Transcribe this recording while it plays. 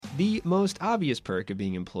The most obvious perk of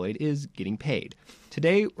being employed is getting paid.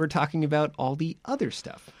 Today, we're talking about all the other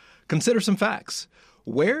stuff. Consider some facts.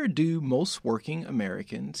 Where do most working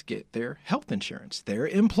Americans get their health insurance? Their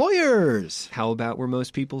employers. How about where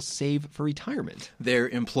most people save for retirement? Their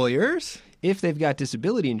employers. If they've got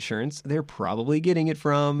disability insurance, they're probably getting it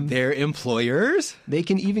from their employers. They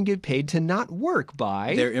can even get paid to not work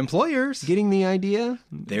by their employers. Getting the idea?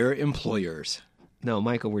 Their employers. No,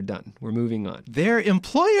 Michael, we're done. We're moving on. Their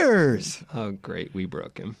employers. Oh, great. We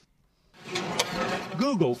broke him.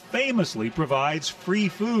 Google famously provides free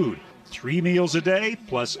food, 3 meals a day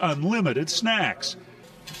plus unlimited snacks.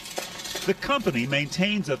 The company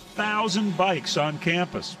maintains 1,000 bikes on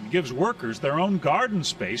campus and gives workers their own garden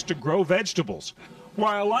space to grow vegetables.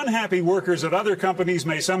 While unhappy workers at other companies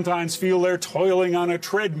may sometimes feel they're toiling on a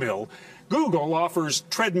treadmill, Google offers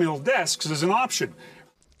treadmill desks as an option.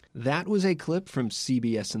 That was a clip from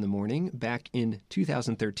CBS in the Morning back in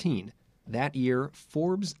 2013. That year,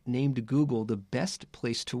 Forbes named Google the best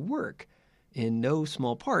place to work, in no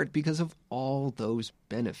small part because of all those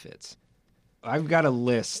benefits. I've got a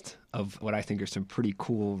list of what I think are some pretty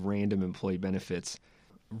cool random employee benefits.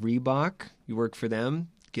 Reebok, you work for them,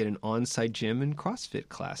 get an on-site gym and CrossFit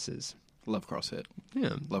classes. Love CrossFit.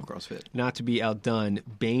 Yeah. Love CrossFit. Not to be outdone,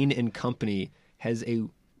 Bain & Company has a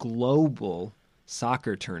global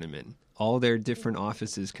soccer tournament. All their different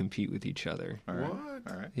offices compete with each other. All right.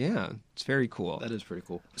 What? All right. Yeah, it's very cool. That is pretty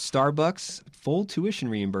cool. Starbucks, full tuition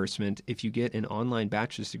reimbursement if you get an online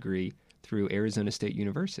bachelor's degree through Arizona State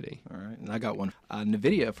University. All right. And I got one.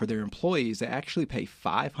 NVIDIA, for their employees, they actually pay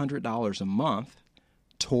 $500 a month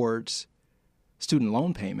towards student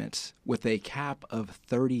loan payments with a cap of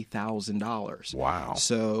 $30,000. Wow.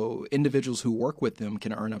 So individuals who work with them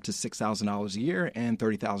can earn up to $6,000 a year and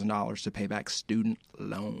 $30,000 to pay back student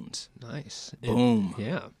loans. Nice. Boom.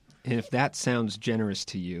 Yeah. And if that sounds generous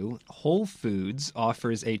to you, Whole Foods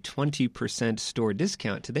offers a 20% store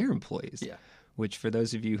discount to their employees. Yeah. Which, for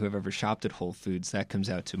those of you who have ever shopped at Whole Foods, that comes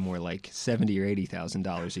out to more like $70,000 or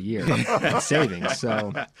 $80,000 a year in savings.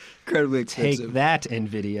 So, incredibly expensive. Take that,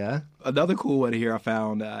 NVIDIA. Another cool one here I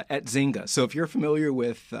found at Zynga. So, if you're familiar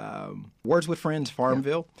with Words with Friends,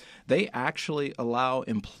 Farmville, they actually allow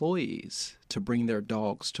employees to bring their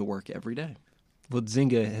dogs to work every day. Well,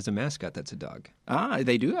 Zynga has a mascot that's a dog.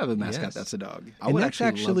 They do have a mascot that's a dog. I would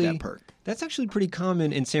actually love that perk. That's actually pretty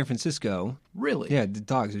common in San Francisco. Really? Yeah, the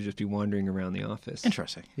dogs would just be wandering around the office.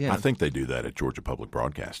 Interesting. Yeah. I think they do that at Georgia Public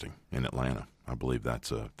Broadcasting in Atlanta. I believe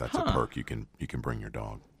that's a perk. You can bring your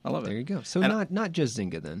dog. I love it. There you go. So not just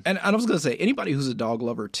Zynga then. And I was going to say, anybody who's a dog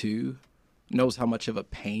lover too knows how much of a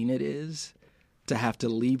pain it is to have to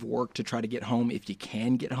leave work to try to get home if you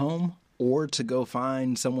can get home, or to go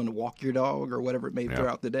find someone to walk your dog or whatever it may be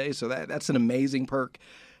throughout the day. So that's an amazing perk,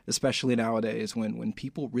 especially nowadays when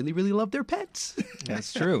people really, really love their pets.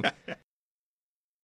 That's true.